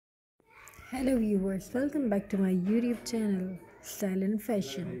Hello viewers, welcome back to my YouTube channel Style and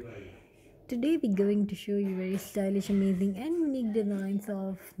Fashion. Today we're going to show you very stylish, amazing and unique designs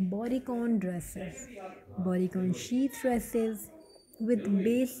of bodycon dresses. Bodycon sheath dresses with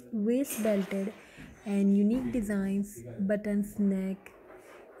base waist belted and unique designs, buttons, neck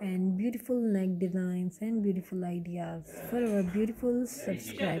and beautiful neck designs and beautiful ideas for our beautiful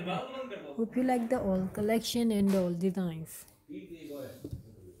subscriber. Hope you like the all collection and all designs.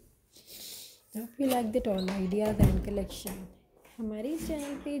 Hope you like that all ideas and collection. हमारे इस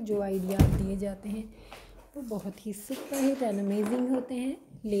channel पे जो ideas दिए जाते हैं वो बहुत ही super hit and amazing होते हैं।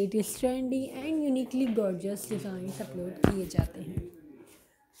 Latest trendy and uniquely gorgeous designs upload किए जाते हैं।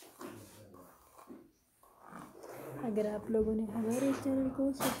 अगर आप लोगों ने हमारे इस चैनल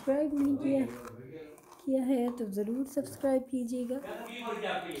को सब्सक्राइब नहीं किया है तो ज़रूर सब्सक्राइब कीजिएगा,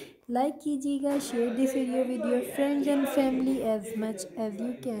 लाइक कीजिएगा, share this video with your friends and family as much as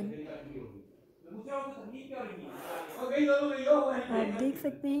you can. आप देख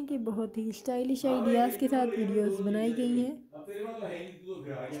सकते हैं कि बहुत ही स्टाइलिश आइडियाज़ के साथ वीडियोस बनाई गई हैं।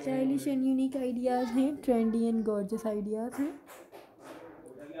 स्टाइलिश एंड यूनिक आइडियाज़ हैं, ट्रेंडी एंड गॉर्जियस आइडियाज़ हैं।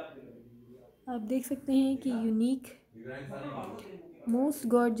 आप देख सकते हैं कि unique, most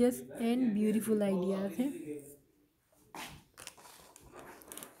gorgeous and beautiful ideas हैं।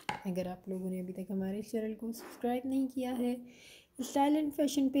 अगर आप लोगों ने अभी तक हमारे चैनल को सब्सक्राइब नहीं किया है, स्टाइल एंड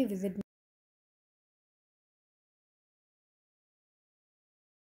फैशन पे विजिट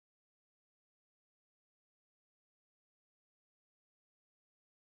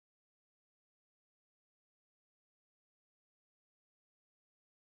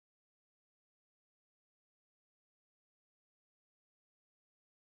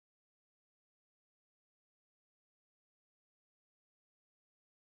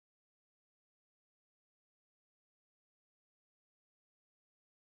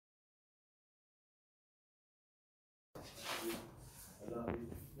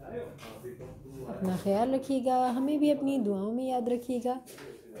अपना ख्याल रखिएगा, हमें भी अपनी दुआओं में याद रखिएगा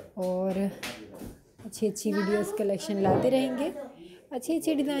और अच्छी अच्छी वीडियोस कलेक्शन लाते रहेंगे, अच्छे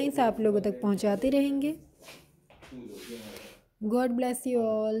अच्छे डिज़ाइंस आप लोगों तक पहुंचाते रहेंगे। God bless you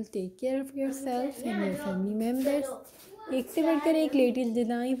all, take care of your self and your family members. एक से बढ़कर एक लेटेस्ट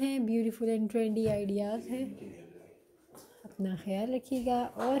डिज़ाइन है, ब्यूटीफुल एंड ट्रेंडी आइडियाज़ है। अपना ख्याल रखिएगा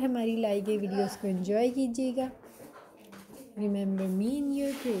और हमारी लाई गई वीडियोस को एंजॉय कीजिएगा। Remember me in your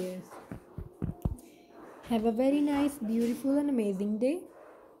prayers. Have a very nice, beautiful and amazing day.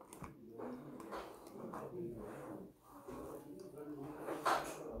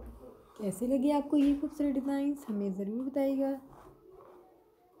 कैसे लगे आपको ये खूबसूरत डिज़ाइंस, हमें ज़रूर बताइएगा।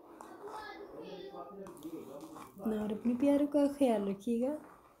 अपना और अपने प्यारों का ख्याल रखिएगा।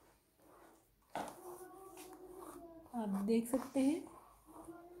 आप देख सकते हैं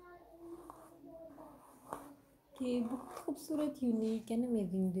कि बहुत खूबसूरत, यूनिक एंड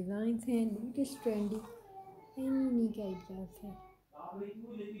अमेजिंग डिज़ाइंस हैं, latest trendy and unique ideas हैं।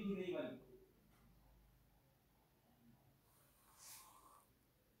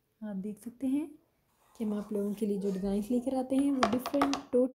 आप देख सकते हैं कि हम आप लोगों के लिए जो डिज़ाइंस लेकर आते हैं वो डिफरेंट